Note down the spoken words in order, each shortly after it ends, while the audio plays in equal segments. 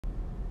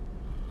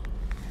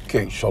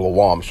Okay,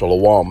 shalom,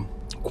 shalom.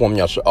 Kwam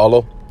Yasha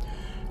Allah.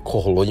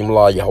 Koholoyim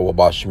La Yahweh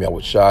Bashim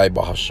Yahweh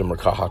Bahashim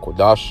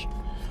Rakahakodash.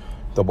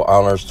 Double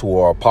honors to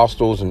our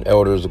apostles and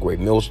elders, the great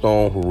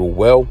millstone who rule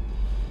well,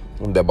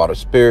 and that by the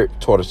Spirit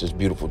taught us this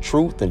beautiful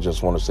truth. And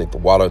just want to say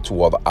Tawada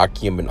to all the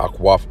Akim and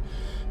Akwaf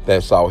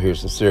that's out here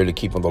sincerely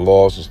keeping the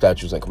laws, the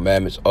statutes, and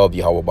commandments of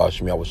Yahweh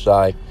Bashim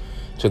Yahweh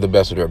to the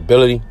best of their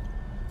ability.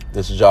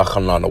 This is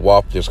Yachanan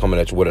Nawaf, just coming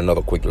at you with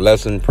another quick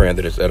lesson, praying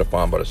that it's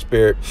edifying by the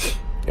Spirit.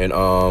 And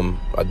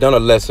I done a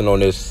lesson on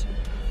this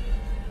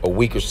a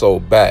week or so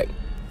back,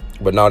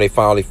 but now they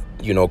finally,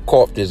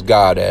 caught this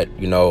guy that,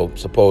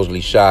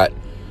 supposedly shot,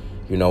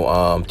 two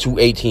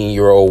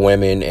 18-year-old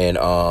women and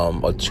a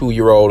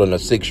 2-year-old and a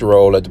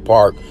 6-year-old at the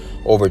park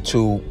over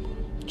two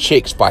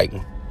chicks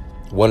fighting.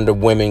 One of the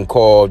women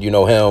called,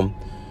 him,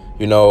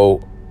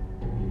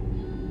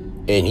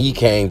 and he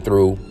came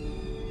through,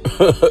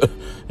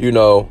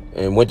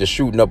 and went to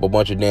shooting up a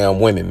bunch of damn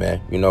women, man,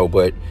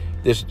 but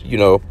this,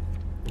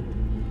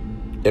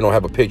 they don't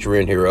have a picture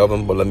in here of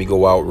him, but let me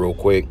go out real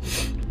quick.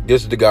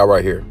 This is the guy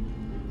right here.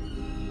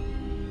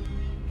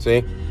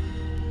 See?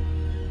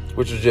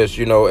 Which is just,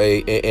 when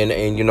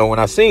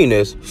I seen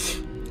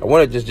this, I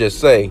wanted to just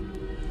say,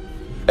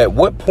 at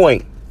what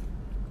point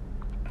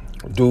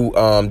did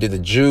the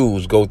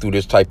Jews go through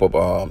this type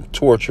of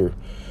torture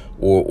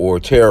or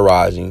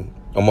terrorizing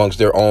amongst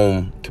their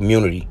own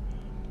community?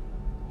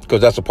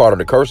 Because that's a part of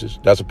the curses.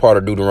 That's a part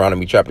of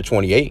Deuteronomy chapter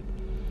 28,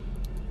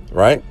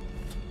 right?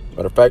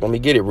 Matter of fact, let me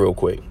get it real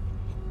quick.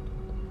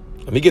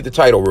 Let me get the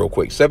title real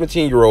quick.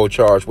 17-year-old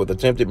charged with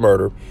attempted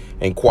murder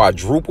and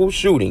quadruple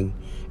shooting,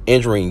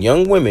 injuring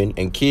young women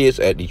and kids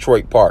at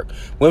Detroit Park.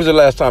 When was the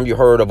last time you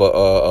heard of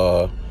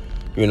a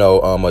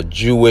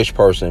Jewish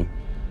person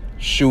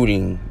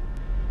shooting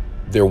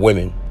their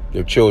women,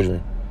 their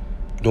children,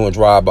 doing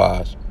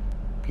drive-bys,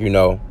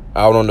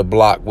 out on the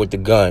block with the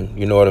gun,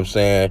 you know what I'm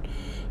saying?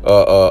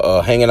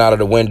 Hanging out of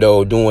the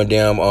window, doing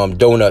damn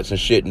donuts and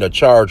shit in a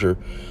Charger,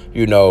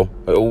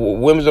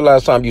 when was the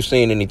last time you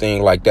seen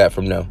anything like that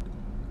from them?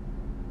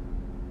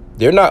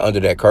 They're not under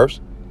that curse.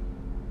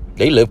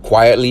 They live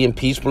quietly and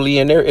peacefully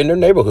in their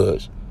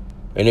neighborhoods.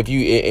 And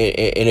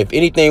if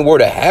anything were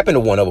to happen to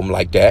one of them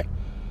like that,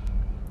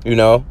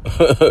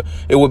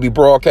 it would be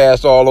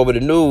broadcast all over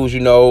the news,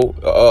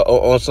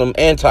 on some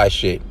anti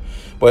shit.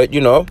 But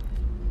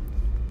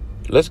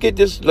let's get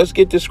this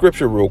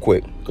scripture real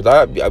quick, because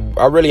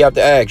I really have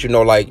to ask,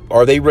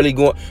 are they really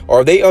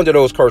are they under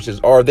those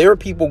curses? Are there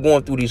people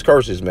going through these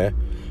curses, man?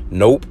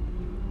 Nope.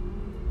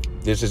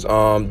 This is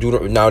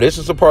now this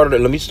is a part of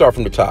it. Let me start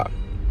from the top.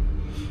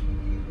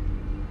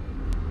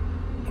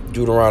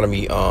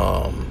 Deuteronomy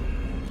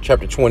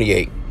chapter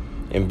 28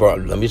 and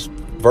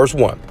verse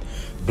 1.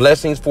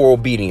 Blessings for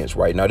obedience.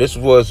 Right now, this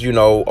was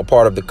a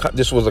part of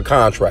this was a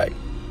contract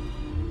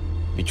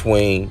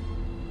between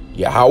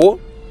Yahweh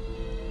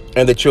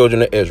and the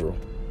children of Israel.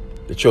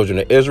 The children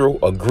of Israel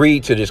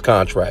agreed to this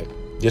contract.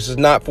 This is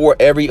not for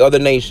every other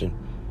nation.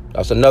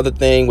 That's another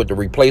thing with the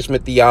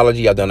replacement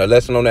theology. I done a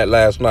lesson on that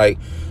last night.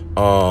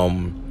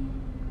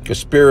 The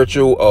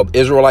spiritual of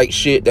Israelite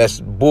shit, that's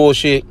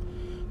bullshit.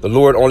 The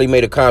Lord only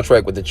made a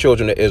contract with the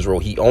children of Israel.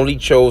 He only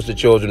chose the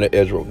children of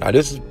Israel. Now,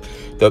 this is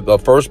the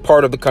first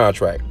part of the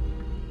contract.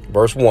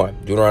 Verse 1,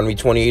 Deuteronomy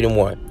 28 and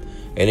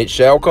 1. And it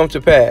shall come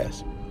to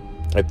pass,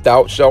 if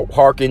thou shalt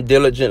hearken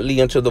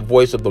diligently unto the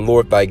voice of the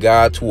Lord thy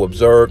God, to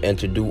observe and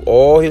to do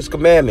all his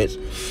commandments,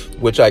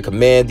 which I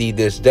command thee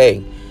this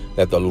day,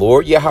 that the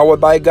Lord Yahweh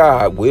thy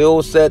God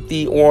will set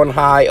thee on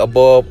high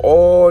above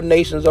all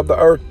nations of the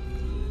earth.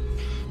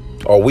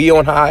 Are we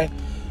on high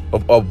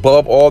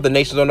above all the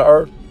nations on the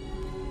earth?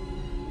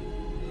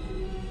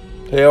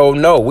 Hell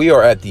no. We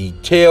are at the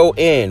tail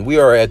end. We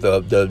are at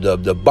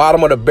the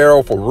bottom of the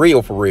barrel for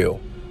real, for real.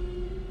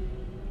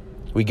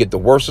 We get the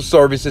worst of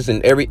services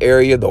in every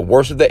area, the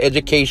worst of the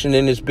education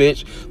in this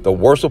bitch, the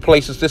worst of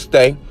places to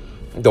stay,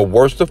 the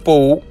worst of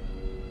food,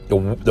 the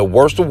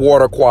worst of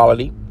water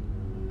quality,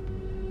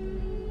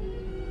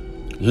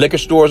 liquor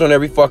stores on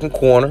every fucking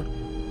corner,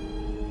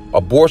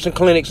 abortion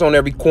clinics on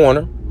every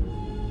corner,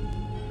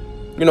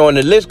 and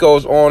the list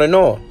goes on and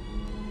on.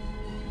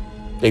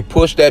 They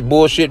push that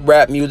bullshit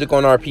rap music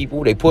on our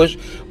people. They push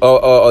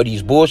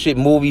these bullshit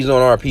movies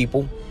on our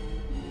people.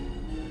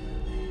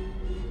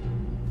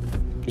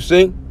 You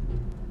see?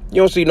 You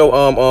don't see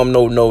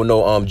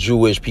no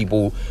Jewish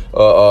people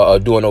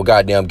doing no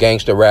goddamn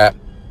gangster rap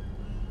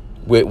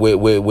with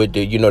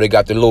the they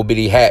got the little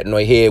bitty hat in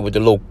their head with the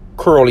little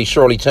curly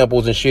Shirley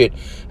temples and shit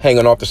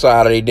hanging off the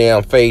side of their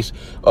damn face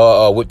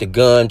with the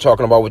gun,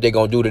 talking about what they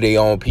gonna do to their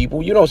own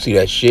people. You don't see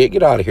that shit.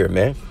 Get out of here,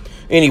 man.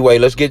 Anyway,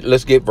 let's get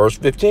verse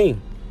 15.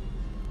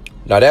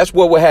 Now that's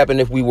what would happen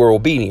if we were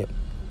obedient.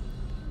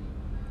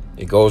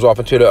 It goes off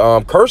into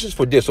the curses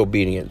for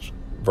disobedience.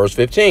 Verse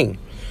 15.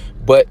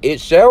 But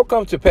it shall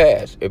come to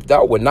pass, if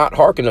thou wilt not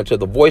hearken unto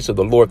the voice of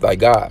the Lord thy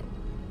God,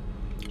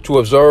 to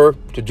observe,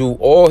 to do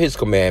all his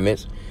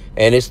commandments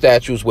and his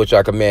statutes which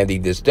I command thee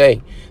this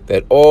day,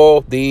 that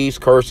all these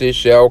curses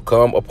shall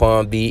come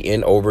upon thee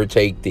and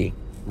overtake thee.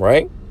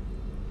 Right?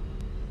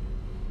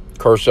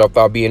 Cursed shalt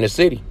thou be in the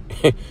city,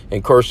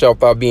 and cursed shalt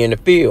thou be in the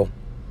field.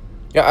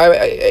 Yeah,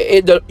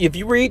 if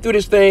you read through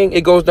this thing,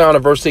 it goes down to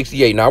verse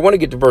 68. Now I want to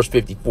get to verse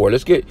 54.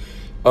 Let's get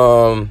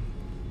to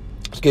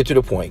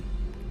the point.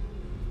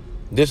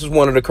 This is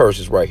one of the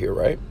curses right here,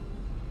 right?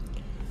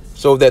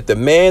 So that the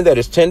man that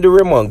is tender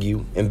among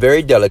you and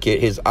very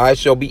delicate, his eyes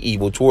shall be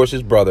evil towards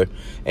his brother,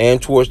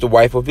 and towards the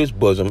wife of his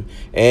bosom,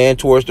 and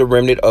towards the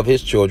remnant of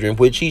his children,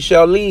 which he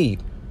shall leave.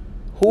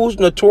 Who's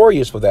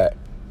notorious for that?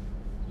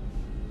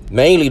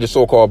 Mainly the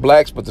so-called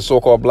blacks, but the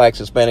so-called blacks,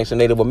 Hispanics, and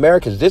Native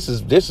Americans. This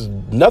is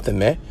nothing,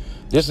 man.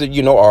 This is,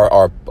 you know,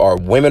 our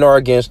women are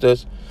against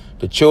us.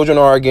 The children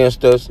are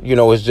against us. You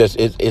know,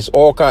 it's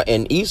all kind.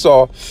 And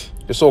Esau,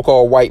 the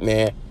so-called white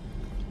man,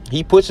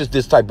 he pushes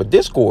this type of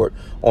discord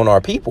on our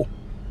people,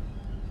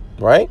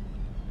 right?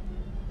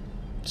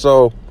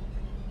 So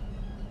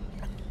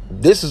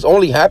this is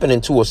only happening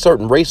to a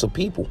certain race of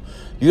people.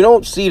 You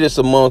don't see this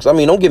amongst, I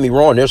mean, don't get me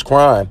wrong, there's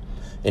crime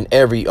in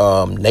every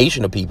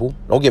nation of people.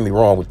 Don't get me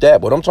wrong with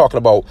that. But I'm talking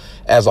about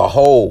as a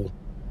whole.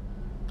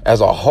 As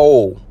a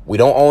whole, we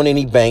don't own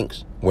any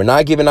banks. We're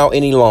not giving out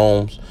any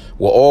loans.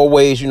 We're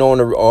always, you know,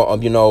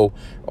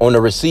 on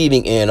the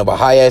receiving end of a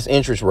high ass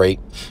interest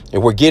rate.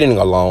 If we're getting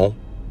a loan,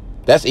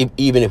 that's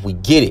even if we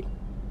get it.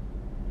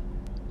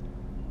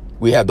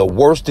 We have the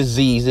worst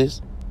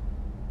diseases.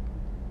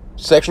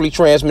 Sexually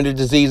transmitted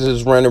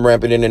diseases running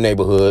rampant in the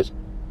neighborhoods.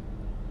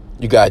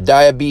 You got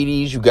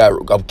diabetes. You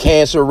got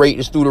cancer rate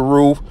is through the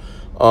roof.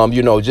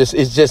 You know, these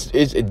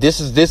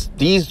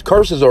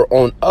curses are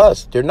on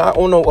us. They're not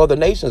on no other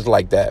nations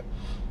like that.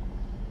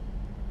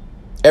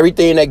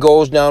 Everything that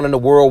goes down in the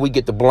world, we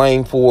get the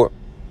blame for.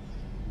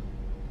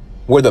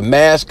 We're the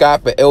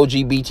mascot for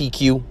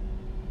LGBTQ.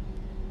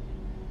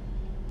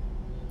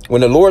 When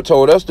the Lord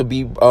told us to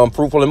be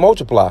fruitful and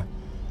multiply.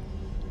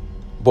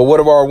 But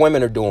what our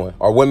women are doing?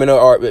 Our women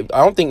are,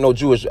 I don't think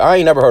I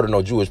ain't never heard of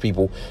no Jewish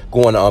people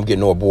going to get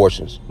no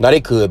abortions. Now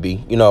they could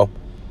be, you know,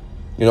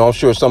 I'm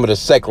sure some of the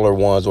secular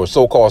ones or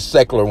so-called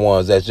secular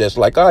ones that's just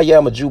like, oh yeah,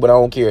 I'm a Jew, but I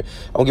don't care.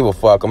 I don't give a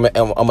fuck. I'm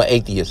an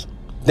atheist.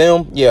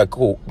 Them, yeah,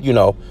 cool. You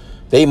know,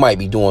 they might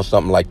be doing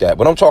something like that.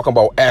 But I'm talking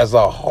about as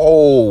a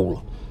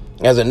whole,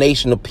 as a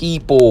nation of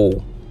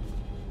people.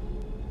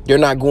 They're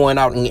not going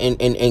out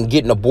and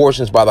getting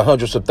abortions by the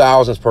hundreds of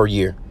thousands per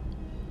year.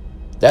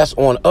 That's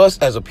on us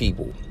as a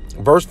people.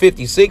 Verse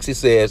 56, it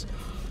says,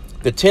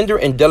 the tender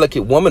and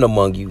delicate woman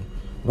among you,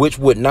 which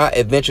would not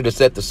adventure to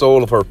set the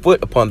sole of her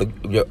foot upon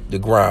the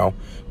ground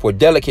for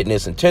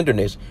delicateness and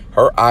tenderness,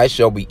 her eyes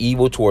shall be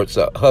evil towards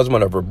the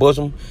husband of her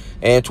bosom,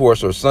 and towards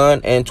her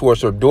son, and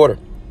towards her daughter.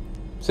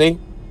 See?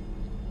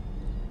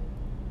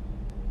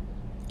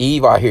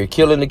 Eve out here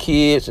killing the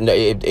kids, and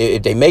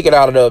if they make it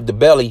out of the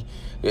belly,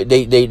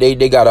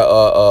 they got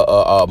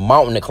a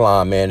mountain to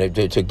climb, man,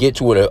 to get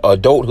to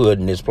adulthood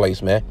in this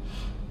place, man.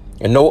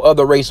 And no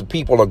other race of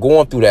people are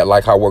going through that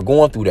like how we're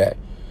going through that.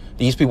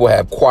 These people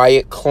have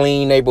quiet,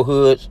 clean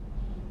neighborhoods.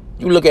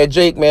 You look at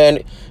Jake,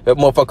 man, that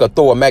motherfucker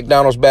throw a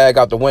McDonald's bag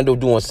out the window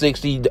doing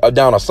 60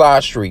 down a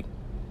side street.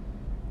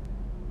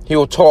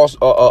 He'll toss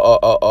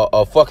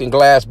a fucking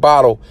glass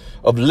bottle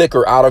of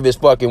liquor out of his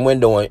fucking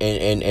window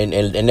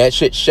and that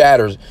shit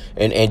shatters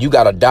and you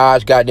got to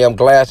dodge goddamn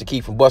glass to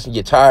keep from busting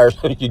your tires.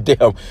 You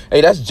damn.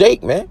 Hey, that's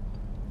Jake, man.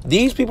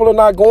 These people are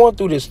not going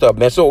through this stuff,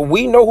 man. So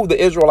we know who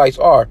the Israelites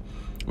are.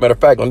 Matter of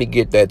fact, let me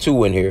get that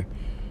too in here.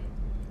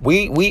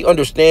 We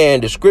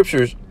understand the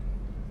scriptures.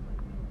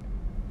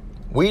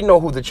 We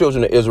know who the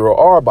children of Israel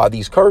are by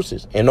these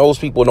curses, and those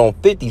people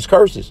don't fit these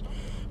curses.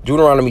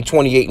 Deuteronomy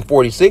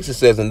 28:46, it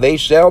says, and they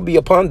shall be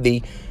upon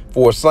thee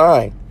for a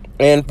sign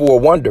and for a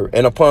wonder,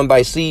 and upon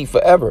thy seed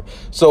forever.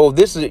 So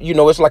this is, you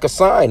know, it's like a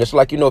sign. It's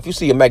like, you know, if you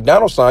see a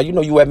McDonald's sign, you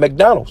know you at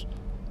McDonald's.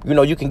 You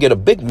know, you can get a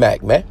Big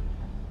Mac, man.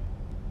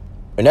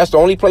 And that's the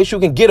only place you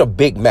can get a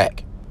Big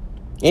Mac.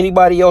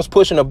 Anybody else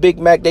pushing a Big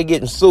Mac, they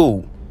getting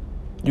sued.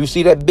 You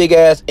see that big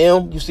ass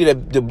M? You see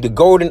that the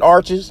golden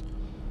arches?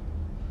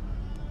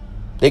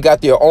 They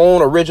got their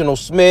own original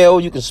smell.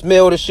 You can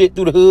smell the shit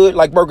through the hood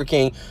like Burger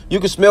King.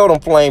 You can smell them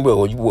flame,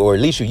 or at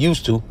least you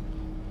used to.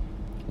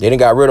 They done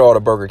got rid of all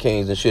the Burger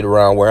Kings and shit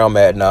around where I'm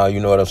at now.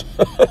 You know what I'm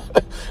saying?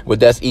 But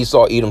that's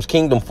Esau, Edom's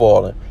kingdom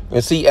falling.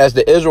 And see, as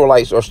the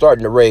Israelites are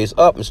starting to raise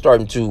up and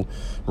starting to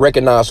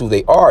recognize who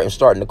they are and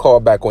starting to call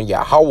back on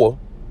Yahweh,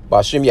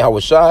 Bashim Yahweh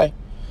Shai,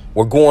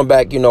 we're going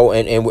back, you know,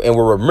 and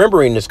we're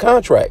remembering this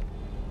contract.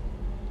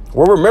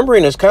 We're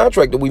remembering this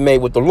contract that we made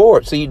with the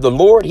Lord. See, the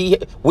Lord,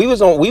 we was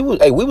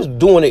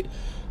doing it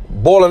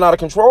boiling out of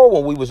control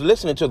when we was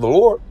listening to the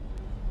Lord.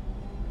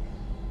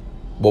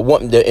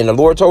 But and the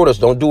Lord told us,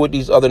 don't do what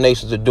these other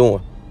nations are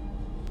doing.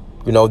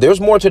 You know, there's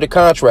more to the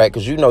contract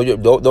because, you know,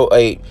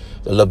 the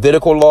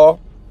Levitical law.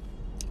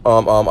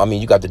 I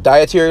mean, you got the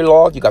dietary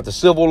law, you got the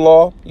civil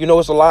law. You know,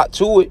 it's a lot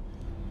to it.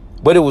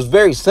 But it was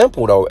very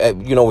simple, though,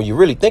 you know, when you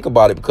really think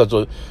about it, because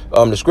the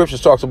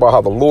scriptures talks about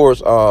how the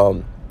Lord's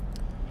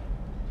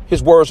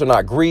his words are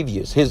not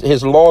grievous.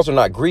 His laws are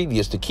not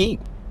grievous to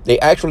keep. They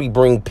actually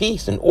bring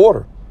peace and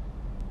order.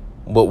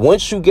 But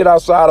once you get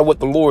outside of what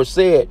the Lord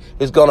said,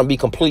 it's going to be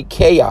complete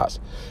chaos.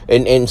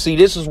 And see,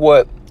 this is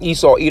what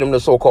Esau, Edom, the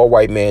so-called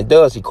white man,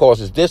 does. He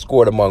causes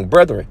discord among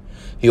brethren.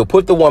 He'll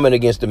put the woman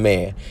against the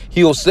man.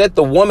 He'll set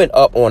the woman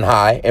up on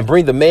high and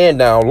bring the man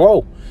down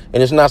low.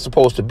 And it's not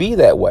supposed to be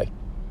that way,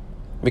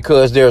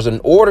 because there's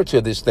an order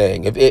to this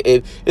thing. If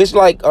it's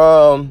like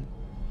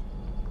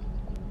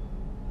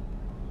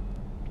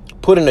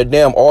putting a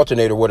damn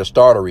alternator where the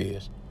starter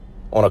is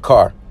on a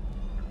car.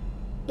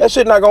 That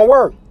shit not gonna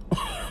work.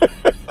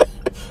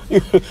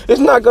 It's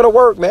not gonna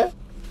work, man.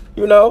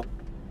 You know,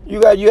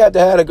 you have to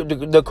have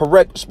the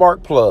correct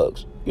spark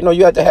plugs. You know,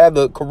 you have to have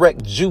the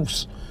correct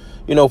juice,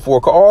 you know, for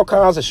all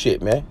kinds of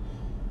shit, man.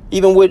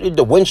 Even with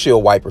the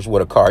windshield wipers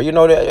with a car, you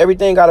know, that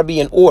everything got to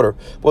be in order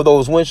for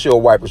those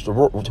windshield wipers to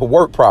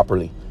work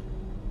properly.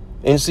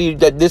 And see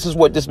that this is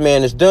what this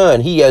man has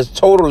done. He has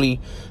totally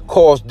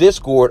caused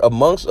discord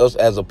amongst us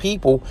as a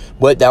people,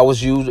 but that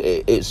was used.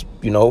 It's,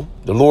 you know,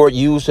 the Lord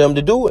used him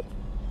to do it.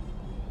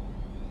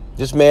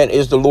 This man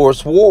is the Lord's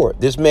sword.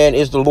 This man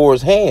is the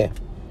Lord's hand,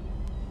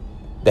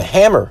 the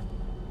hammer.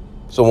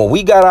 So when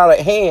we got out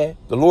of hand,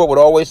 the Lord would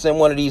always send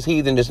one of these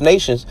heathenish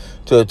nations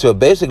to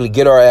basically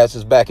get our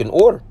asses back in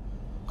order,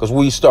 because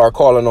we start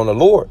calling on the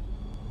Lord.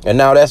 And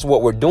now that's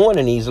what we're doing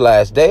in these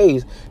last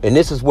days. And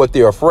this is what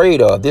they're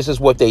afraid of. This is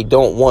what they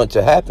don't want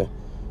to happen.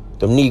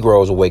 Them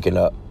Negroes are waking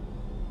up.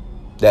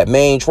 That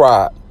main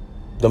tribe,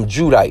 them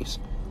Judites.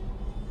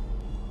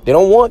 They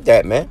don't want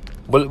that, man.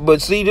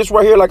 But see, this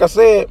right here, like I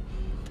said,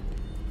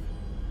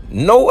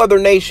 no other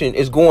nation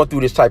is going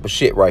through this type of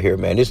shit right here,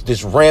 man.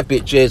 This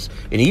rampant and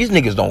these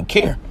niggas don't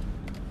care.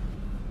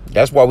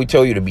 That's why we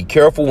tell you to be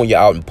careful when you're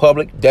out in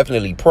public.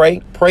 Definitely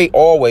pray. Pray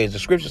always. The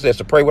scripture says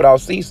to pray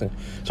without ceasing.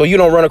 So you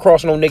don't run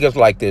across no niggas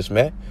like this,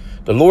 man.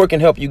 The Lord can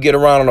help you get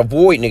around and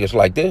avoid niggas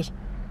like this.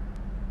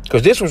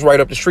 Because this was right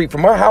up the street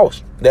from our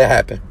house that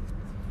happened.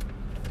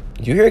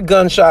 You hear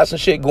gunshots and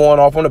shit going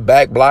off on the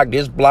back block,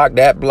 this block,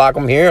 that block.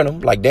 I'm hearing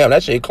them. Like, damn,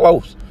 that shit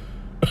close.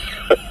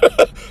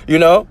 You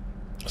know?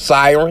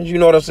 Sirens, you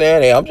know what I'm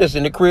saying? Hey, I'm just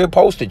in the crib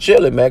posted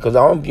chilling, man, because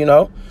I'm, you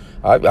know,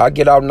 I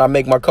get out and I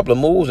make my couple of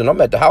moves, and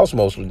I'm at the house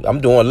mostly. I'm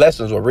doing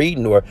lessons or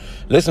reading or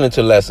listening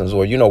to lessons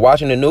or, you know,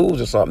 watching the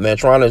news or something, man,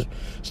 trying to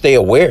stay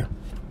aware.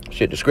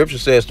 Shit, the scripture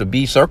says to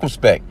be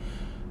circumspect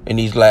in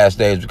these last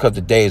days because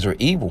the days are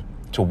evil,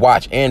 to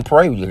watch and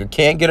pray. You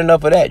can't get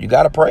enough of that. You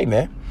got to pray,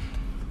 man.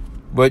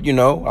 But, you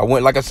know,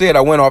 like I said,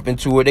 I went off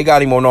into it. They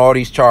got him on all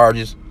these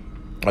charges.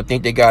 I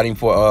think they got him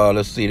for,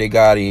 let's see,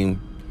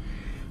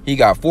 he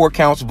got 4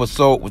 counts of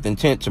assault with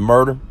intent to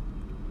murder,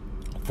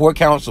 4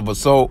 counts of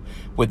assault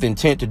with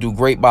intent to do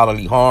great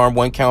bodily harm,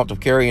 1 count of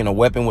carrying a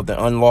weapon with an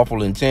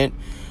unlawful intent,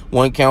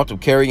 1 count of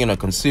carrying a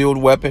concealed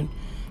weapon,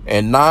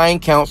 and 9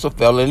 counts of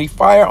felony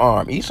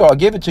firearm. Esau,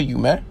 give it to you,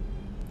 man.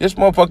 This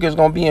motherfucker is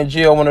going to be in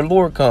jail when the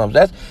Lord comes.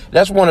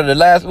 That's one of the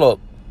last, look,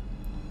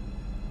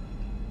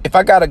 if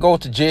I got to go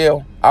to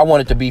jail, I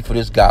want it to be for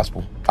this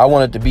gospel. I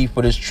want it to be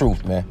for this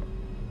truth, man.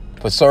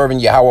 For serving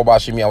Yahweh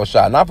Bashim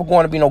Yahushua. Not for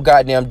going to be no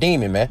goddamn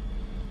demon, man.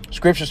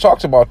 Scripture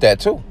talks about that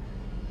too.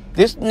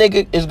 This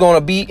nigga is going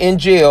to be in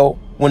jail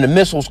when the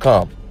missiles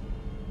come.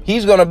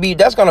 That's going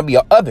to be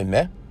an oven,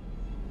 man.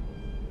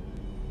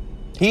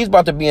 He's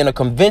about to be in a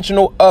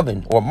conventional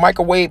oven or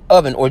microwave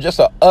oven or just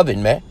an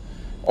oven, man.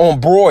 On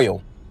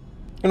broil.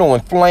 You know, when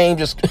flame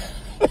just,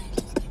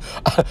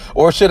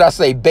 or should I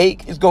say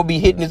bake, it's going to be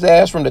hitting his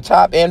ass from the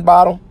top and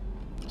bottom,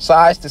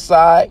 sides to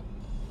side.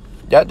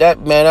 That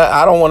man,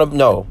 I don't want to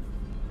know.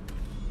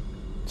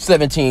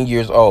 17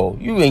 years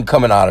old. You ain't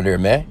coming out of there,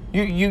 man.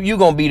 You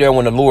gonna be there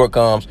when the Lord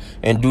comes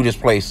and do this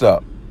place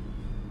up.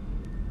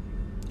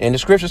 And the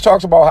scriptures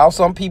talks about how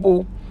some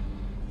people,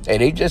 hey,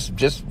 they just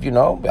you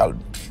know,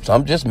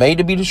 some just made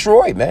to be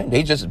destroyed, man.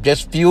 They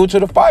just fuel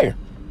to the fire.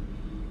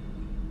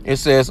 It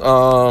says,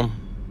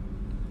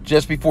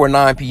 just before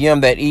 9 p.m.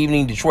 that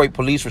evening, Detroit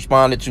police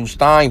responded to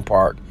Stein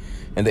Park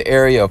in the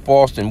area of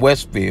Falston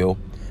Westfield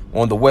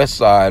on the west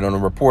side on a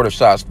report of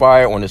shots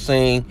fired on the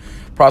scene.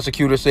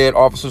 Prosecutor said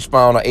officers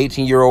found an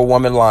 18-year-old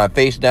woman lying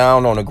face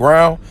down on the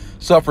ground,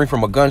 suffering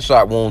from a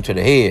gunshot wound to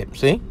the head.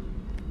 See?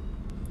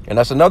 And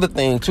that's another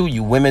thing, too,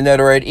 you women that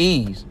are at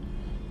ease.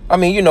 I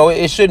mean, you know,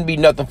 it shouldn't be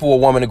nothing for a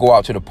woman to go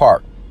out to the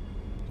park.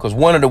 Because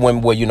one of the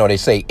women, well, you know, they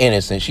say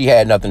innocent. She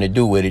had nothing to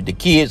do with it. The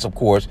kids, of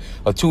course,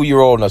 a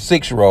 2-year-old and a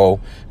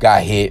 6-year-old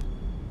got hit.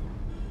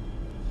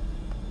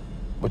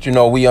 But, you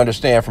know, we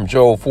understand from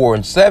Job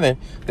 4:7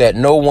 that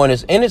no one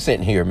is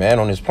innocent here, man,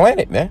 on this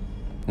planet, man.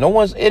 No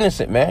one's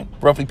innocent, man.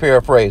 Roughly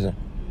paraphrasing.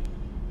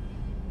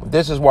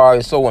 This is why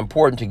it's so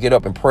important to get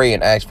up and pray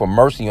and ask for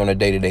mercy on a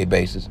day-to-day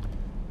basis.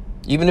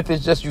 Even if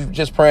it's just you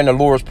just praying the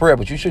Lord's Prayer,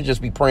 but you should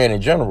just be praying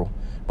in general.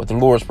 But the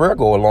Lord's Prayer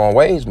go a long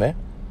ways, man.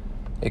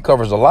 It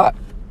covers a lot.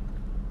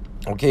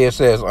 Okay, it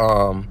says,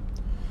 on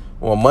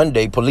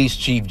Monday, Police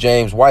Chief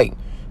James White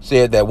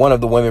said that one of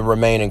the women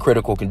remained in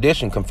critical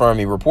condition,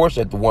 confirming reports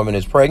that the woman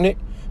is pregnant.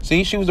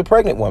 See, she was a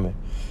pregnant woman.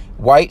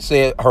 White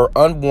said her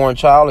unborn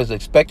child is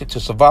expected to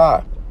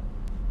survive.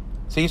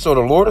 See, so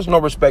the Lord is no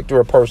respecter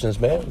of persons,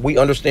 man. We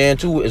understand,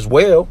 too, as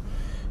well,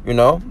 You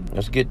know,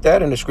 let's get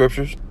that in the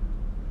scriptures.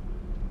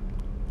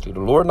 See, the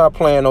Lord not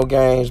playing no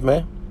games,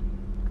 man.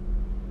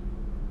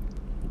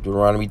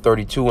 Deuteronomy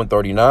 32 and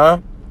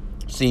 39.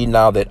 See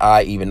now that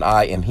I, even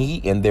I, am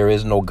he, and there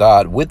is no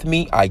God with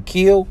me. I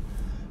kill,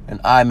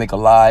 and I make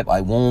alive.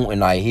 I wound,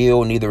 and I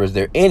heal. Neither is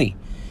there any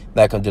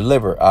that can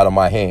deliver out of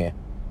my hand.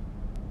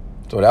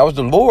 So that was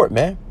the Lord,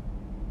 man.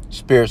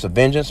 Spirits of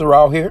vengeance are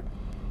out here.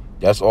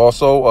 That's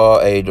also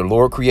the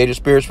Lord created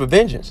spirits for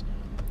vengeance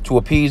to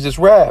appease his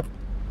wrath.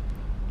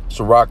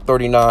 Sirach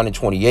 39 and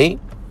 28.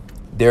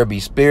 There be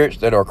spirits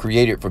that are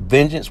created for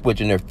vengeance,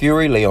 which in their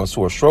fury lay on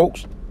sore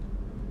strokes.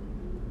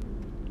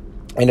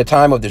 In the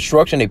time of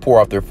destruction, they pour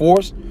out their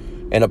force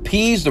and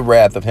appease the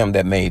wrath of him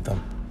that made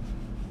them.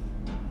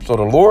 So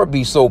the Lord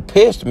be so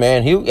pissed,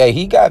 man.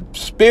 He got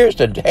spirits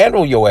to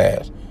handle your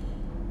ass.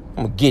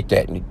 I'm going to get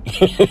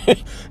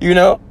that. You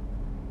know?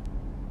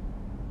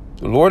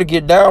 The Lord will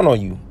get down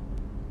on you.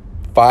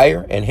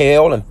 Fire and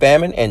hail and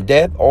famine and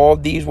death, all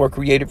these were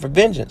created for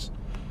vengeance.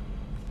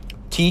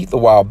 Teeth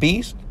of wild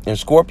beasts and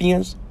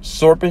scorpions,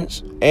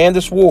 serpents, and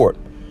the sword,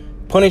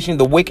 punishing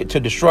the wicked to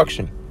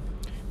destruction.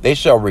 They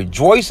shall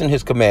rejoice in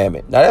his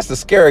commandment. Now, that's the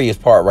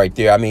scariest part right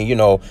there. I mean, you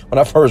know, when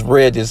I first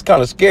read this, it's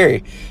kind of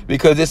scary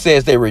because it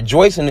says they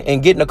rejoice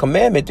in getting a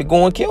commandment to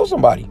go and kill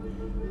somebody.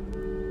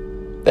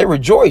 They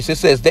rejoice. It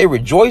says they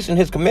rejoice in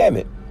his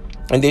commandment,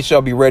 and they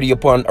shall be ready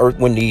upon earth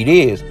when need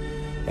is.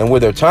 And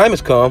when their time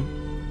has come,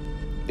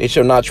 they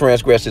shall not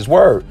transgress his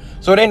word.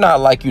 So they're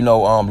not like, you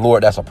know,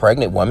 Lord, that's a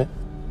pregnant woman.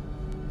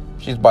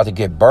 She's about to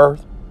give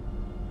birth.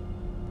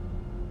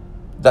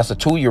 That's a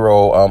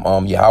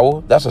 2-year-old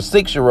Yahweh. That's a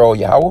 6-year-old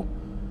Yahweh.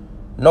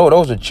 No,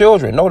 those are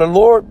children. No, the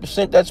Lord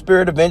sent that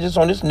spirit of vengeance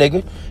on this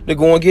nigga to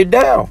go and get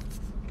down.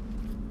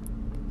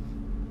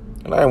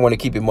 And I didn't want to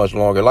keep it much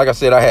longer. Like I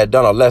said, I had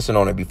done a lesson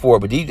on it before,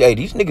 but these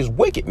niggas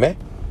wicked, man.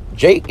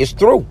 Jake is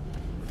through.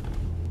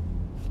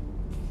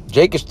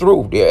 Jake is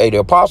through. The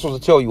apostles will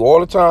tell you all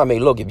the time, hey,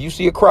 look, if you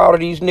see a crowd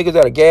of these niggas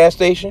at a gas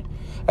station,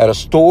 at a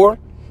store,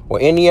 or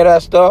any of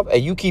that stuff,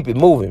 and you keep it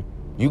moving.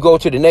 You go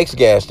to the next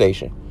gas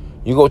station.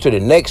 You go to the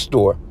next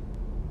store.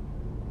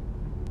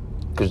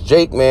 Because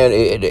Jake, man,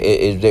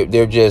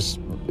 they're just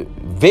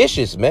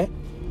vicious, man.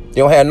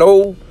 They don't have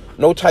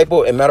no type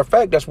of, and matter of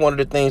fact, that's one of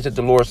the things that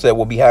the Lord said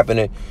will be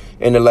happening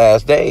in the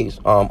last days.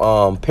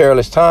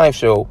 Perilous times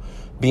shall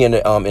be in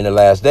the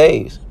last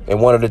days.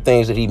 And one of the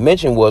things that he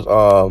mentioned was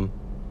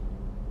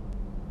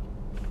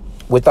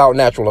without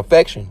natural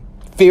affection,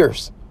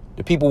 fierce.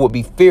 The people would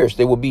be fierce.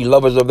 They would be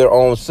lovers of their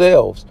own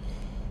selves,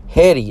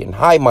 heady and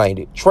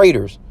high-minded,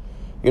 traitors.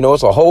 You know,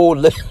 it's a whole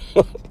list,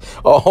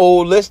 a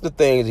whole list of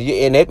things,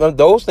 and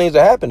those things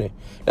are happening.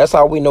 That's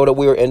how we know that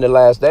we're in the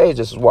last days.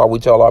 This is why we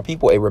tell our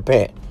people, hey,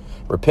 repent,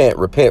 repent,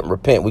 repent,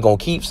 repent. We're gonna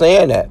keep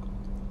saying that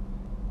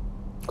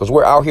because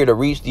we're out here to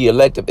reach the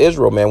elect of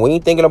Israel, man. We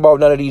ain't thinking about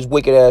none of these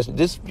wicked ass.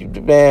 This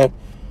man,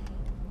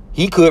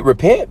 he could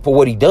repent for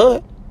what he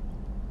done.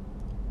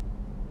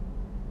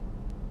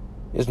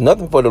 It's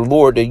nothing for the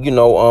Lord that, you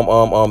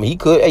know, he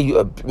could, hey,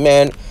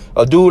 man,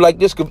 a dude like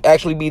this could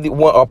actually be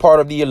a part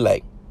of the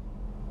elect.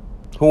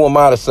 Who am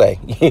I to say?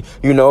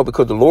 You know,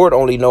 because the Lord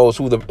only knows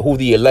who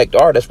the elect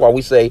are. That's why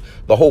we say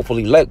the hopeful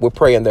elect. We're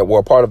praying that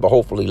we're a part of the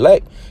hopeful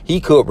elect. He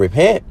could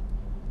repent.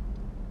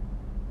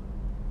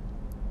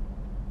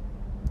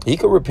 He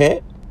could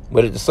repent,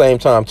 but at the same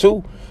time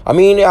too, I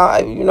mean,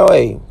 you know,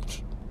 hey,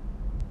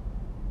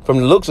 from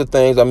the looks of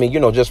things, I mean, you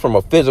know, just from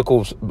a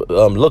physical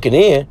looking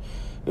in,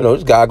 you know,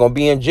 this guy gonna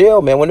be in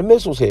jail, man, when the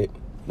missiles hit.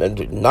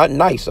 Not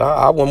nice.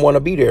 I wouldn't want to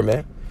be there,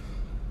 man.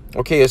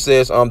 Okay, it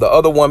says the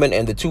other woman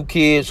and the 2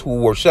 kids who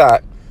were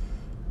shot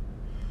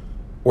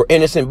were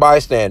innocent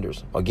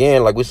bystanders.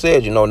 Again, like we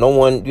said, you know, no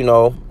one, you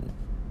know,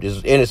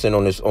 is innocent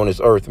on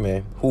this earth,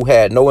 man, who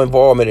had no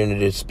involvement in the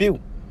dispute.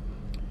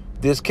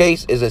 This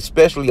case is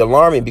especially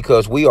alarming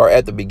because we are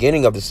at the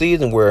beginning of the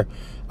season where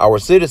our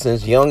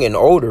citizens, young and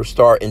older,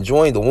 start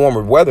enjoying the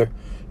warmer weather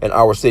in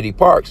our city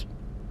parks.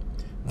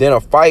 Then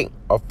a fight,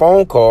 a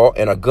phone call,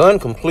 and a gun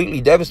completely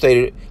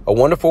devastated a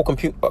wonderful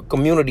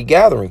community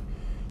gathering,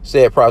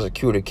 said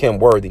prosecutor Kim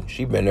Worthy.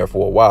 She's been there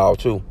for a while,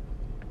 too.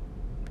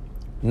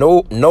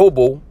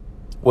 Noble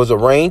was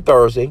arraigned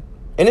Thursday.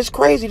 And it's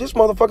crazy. This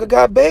motherfucker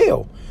got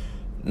bail.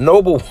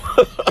 Noble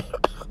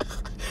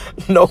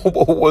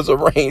was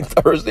arraigned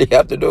Thursday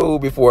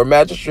afternoon before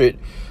magistrate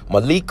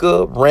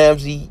Malika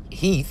Ramsey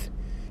Heath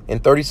in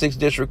 36th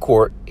District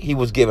Court. He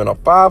was given a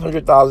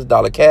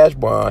 $500,000 cash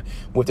bond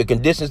with the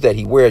conditions that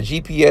he wear a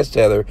GPS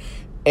tether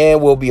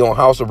and will be on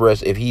house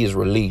arrest if he is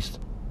released.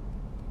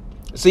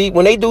 See,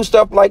 when they do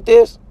stuff like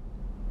this,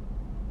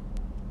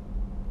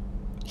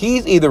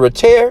 he's either a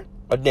tear,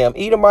 a damn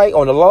Edomite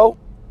on the low,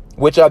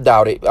 which I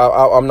doubt it.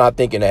 I'm not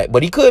thinking that.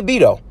 But he could be,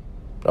 though.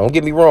 Don't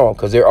get me wrong,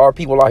 because there are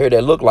people out here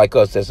that look like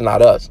us that's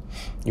not us.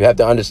 You have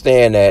to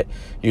understand that,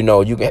 you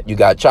know, you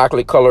got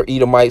chocolate color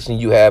Edomites and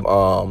you have,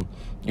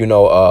 you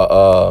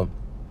know,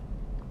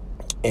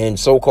 and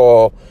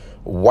so-called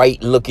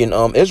white-looking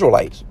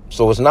Israelites.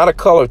 So it's not a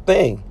color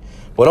thing.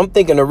 But I'm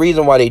thinking the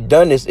reason why they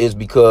done this is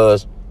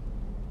because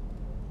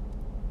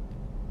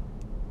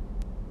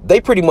they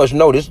pretty much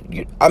know this.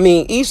 I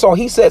mean, Esau,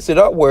 he sets it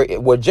up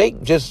where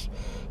Jake just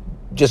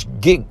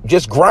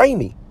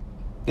grimy.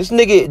 This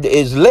nigga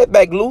is let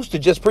back loose to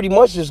just pretty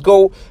much just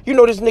go. You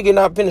know, this nigga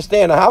not finna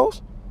stay in the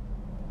house.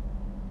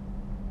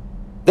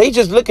 They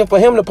just looking for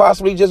him to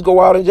possibly just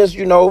go out and just,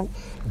 you know,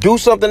 do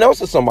something else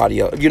to somebody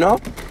else. You know,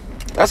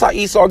 that's how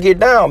Esau get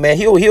down, man.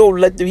 He'll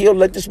let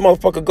this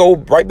motherfucker go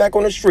right back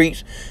on the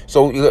streets.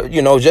 So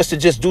you know, just to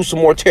do some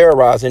more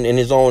terrorizing in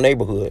his own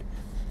neighborhood.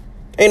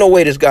 Ain't no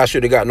way this guy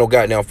should have got no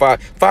goddamn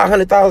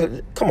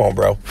 500,000. Come on,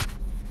 bro.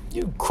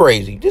 You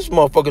crazy. This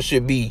motherfucker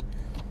should be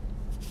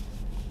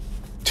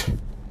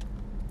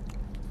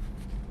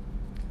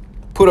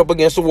put up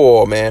against the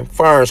wall, man.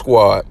 Firing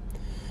squad.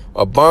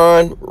 A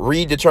bond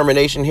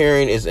redetermination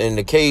hearing is in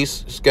the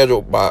case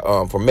scheduled by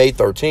for May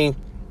 13th.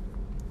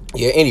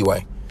 Yeah,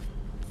 anyway.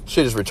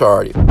 Shit is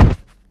retarded.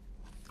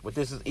 But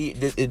this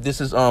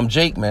is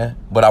Jake, man.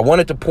 But I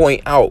wanted to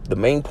point out, the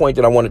main point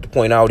that I wanted to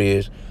point out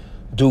is,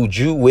 do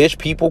Jewish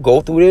people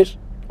go through this?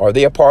 Are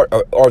they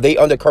are they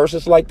under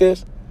curses like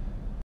this?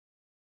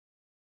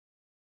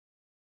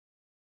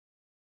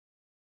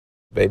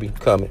 Baby,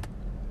 coming.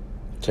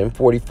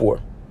 1044.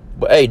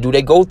 But hey, do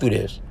they go through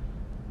this?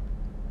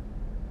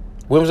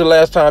 When was the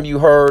last time you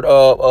heard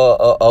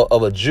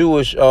of a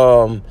Jewish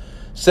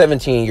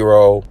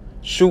 17-year-old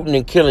shooting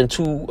and killing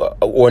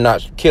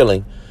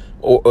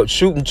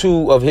shooting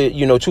two of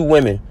his, two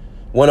women,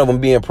 one of them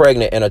being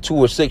pregnant, and a 2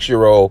 or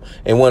 6-year-old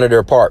in one of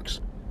their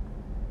parks?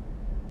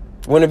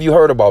 When have you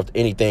heard about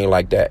anything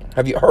like that?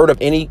 Have you heard of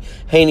any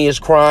heinous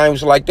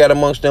crimes like that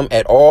amongst them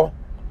at all?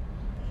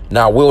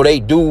 Now, will they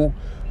do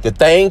the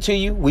thing to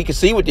you? We can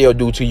see what they'll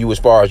do to you as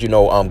far as,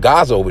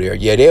 Gaza over there.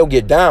 Yeah, they'll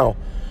get down,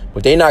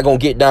 but they're not going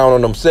to get down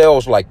on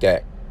themselves like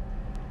that.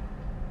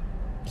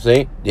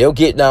 See? They'll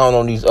get down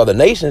on these other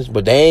nations,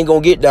 but they ain't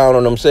going to get down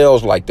on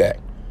themselves like that.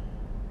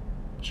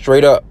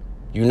 Straight up.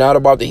 You're not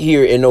about to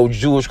hear in no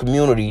Jewish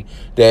community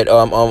that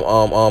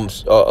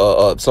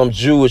some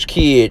Jewish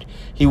kid,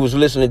 he was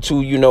listening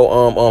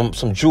to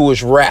some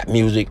Jewish rap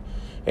music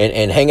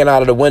and hanging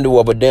out of the window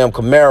of a damn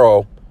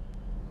Camaro,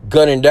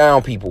 gunning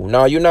down people.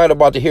 Now you're not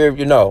about to hear,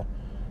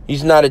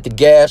 he's not at the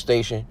gas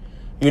station,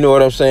 you know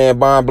what I'm saying,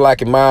 buying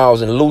Black and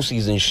Miles and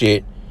Lucy's and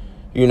shit,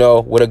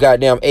 with a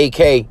goddamn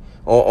AK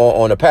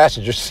on the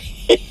passenger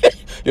seat.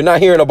 You're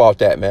not hearing about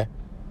that, man.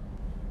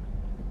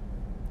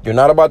 You're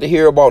not about to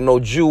hear about no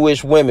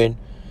Jewish women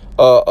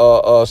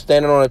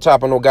standing on the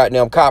top of no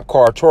goddamn cop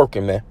car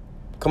twerking, man.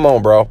 Come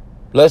on, bro.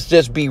 Let's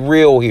just be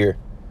real here.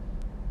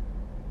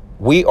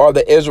 We are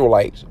the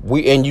Israelites.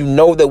 And you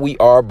know that we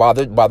are by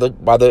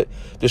the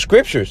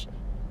scriptures.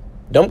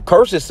 Them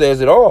curses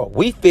says it all.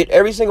 We fit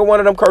every single one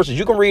of them curses.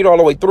 You can read all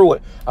the way through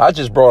it. I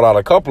just brought out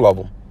a couple of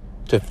them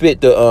to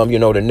fit the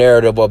the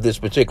narrative of this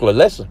particular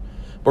lesson.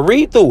 But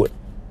read through it,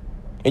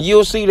 and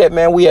you'll see that,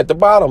 man, we at the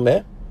bottom,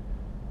 man.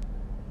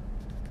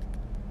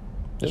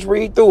 Just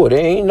read through it. There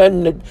ain't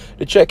nothing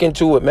to check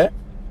into it, man.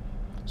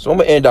 So I'm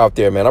going to end out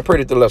there, man. I pray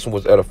that the lesson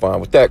was edifying.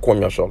 With that,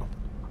 Kwame Yashala.